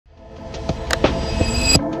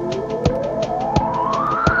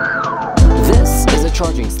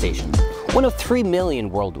charging station, one of 3 million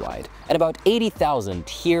worldwide, and about 80,000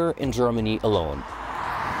 here in Germany alone.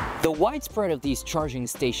 The widespread of these charging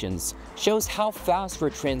stations shows how fast we're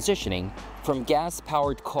transitioning from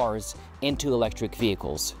gas-powered cars into electric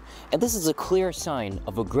vehicles, and this is a clear sign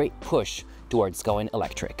of a great push towards going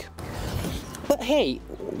electric. But hey,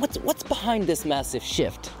 what's behind this massive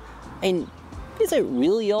shift? And is it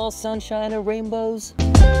really all sunshine and rainbows?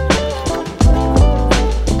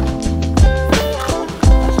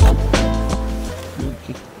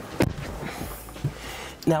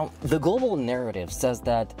 Now, the global narrative says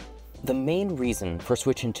that the main reason for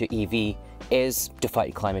switching to EV is to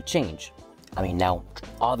fight climate change. I mean, now,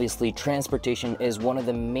 obviously, transportation is one of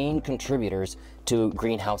the main contributors to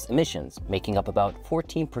greenhouse emissions, making up about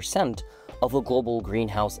 14% of the global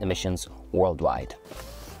greenhouse emissions worldwide.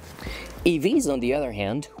 EVs, on the other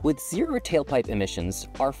hand, with zero tailpipe emissions,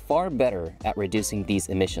 are far better at reducing these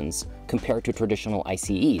emissions compared to traditional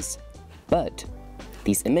ICEs. But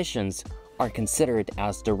these emissions are considered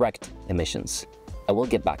as direct emissions. I will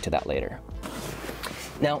get back to that later.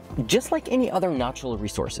 Now, just like any other natural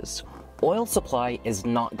resources, oil supply is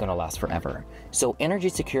not going to last forever, so energy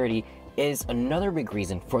security is another big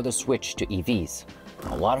reason for the switch to EVs.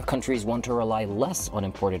 A lot of countries want to rely less on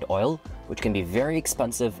imported oil, which can be very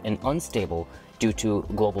expensive and unstable due to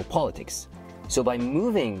global politics. So by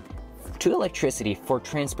moving to electricity for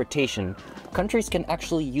transportation, countries can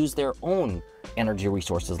actually use their own energy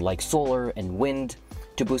resources like solar and wind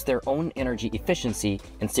to boost their own energy efficiency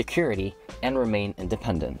and security and remain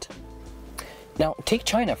independent. Now, take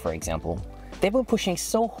China for example. They've been pushing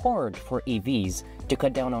so hard for EVs to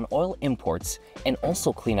cut down on oil imports and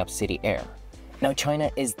also clean up city air. Now, China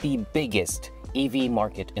is the biggest EV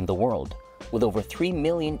market in the world, with over 3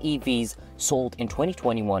 million EVs sold in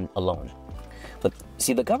 2021 alone. But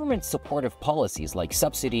see, the government's supportive policies like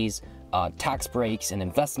subsidies, tax breaks, and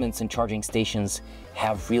investments in charging stations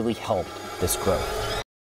have really helped this growth.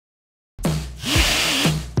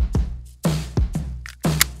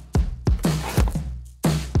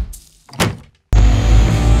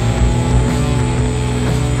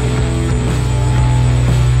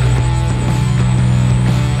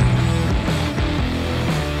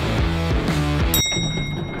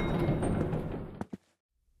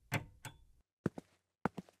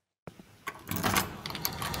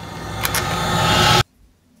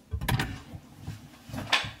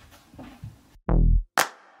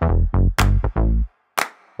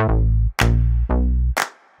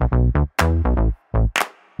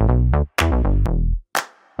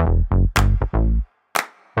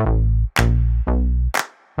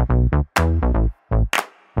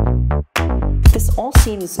 This all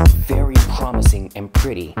seems very promising and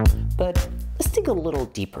pretty, but let's dig a little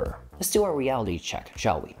deeper. Let's do a reality check,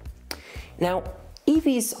 shall we? Now,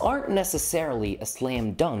 EVs aren't necessarily a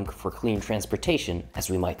slam dunk for clean transportation as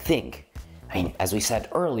we might think. I mean, as we said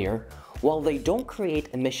earlier, while they don't create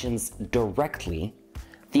emissions directly,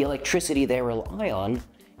 the electricity they rely on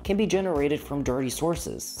can be generated from dirty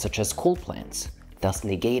sources, such as coal plants, thus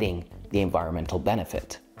negating the environmental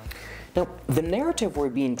benefit. Now, the narrative we're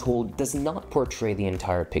being told does not portray the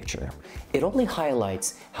entire picture. It only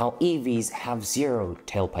highlights how EVs have zero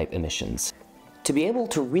tailpipe emissions. To be able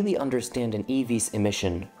to really understand an EV's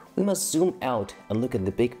emission, we must zoom out and look at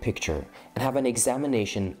the big picture and have an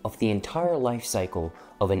examination of the entire life cycle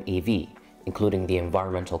of an EV, including the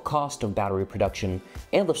environmental cost of battery production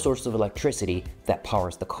and the source of electricity that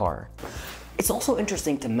powers the car. It's also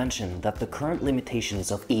interesting to mention that the current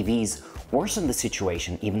limitations of EVs worsen the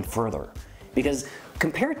situation even further, because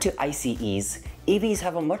compared to ICEs, EVs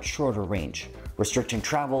have a much shorter range, restricting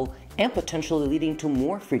travel and potentially leading to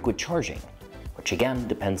more frequent charging, which again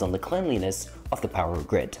depends on the cleanliness of the power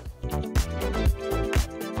grid.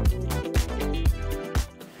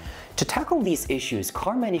 To tackle these issues,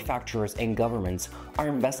 car manufacturers and governments are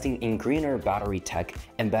investing in greener battery tech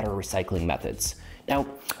and better recycling methods. Now,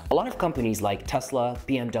 a lot of companies like Tesla,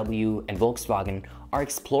 BMW, and Volkswagen are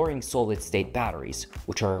exploring solid-state batteries,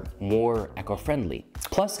 which are more eco-friendly.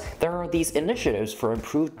 Plus, there are these initiatives for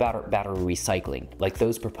improved battery recycling, like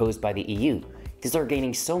those proposed by the EU. These are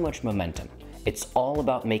gaining so much momentum. It's all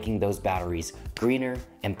about making those batteries greener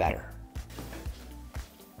and better.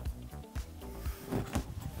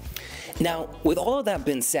 Now, with all of that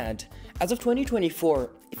being said, as of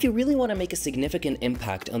 2024, if you really want to make a significant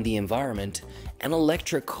impact on the environment, an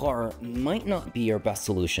electric car might not be your best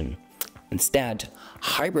solution. Instead,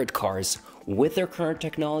 hybrid cars, with their current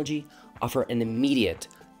technology, offer an immediate,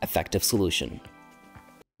 effective solution.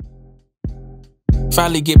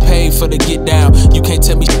 Finally get paid for the get down. You can't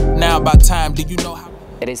tell me now about time. Do you know how?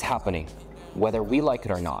 It is happening, whether we like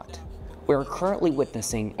it or not. We are currently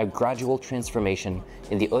witnessing a gradual transformation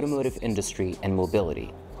in the automotive industry and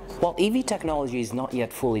mobility. While EV technology is not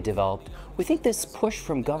yet fully developed, we think this push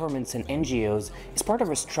from governments and NGOs is part of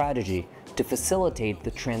a strategy to facilitate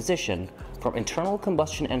the transition from internal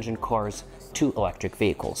combustion engine cars to electric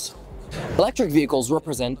vehicles. Electric vehicles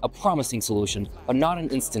represent a promising solution, but not an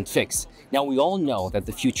instant fix. Now we all know that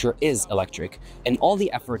the future is electric, and all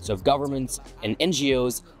the efforts of governments and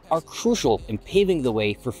NGOs are crucial in paving the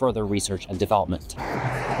way for further research and development.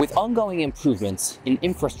 With ongoing improvements in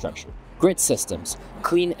infrastructure, grid systems,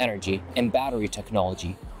 clean energy, and battery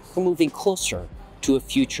technology, we're moving closer to a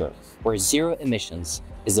future where zero emissions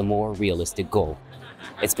is a more realistic goal.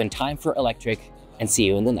 It's been time for electric, and see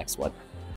you in the next one.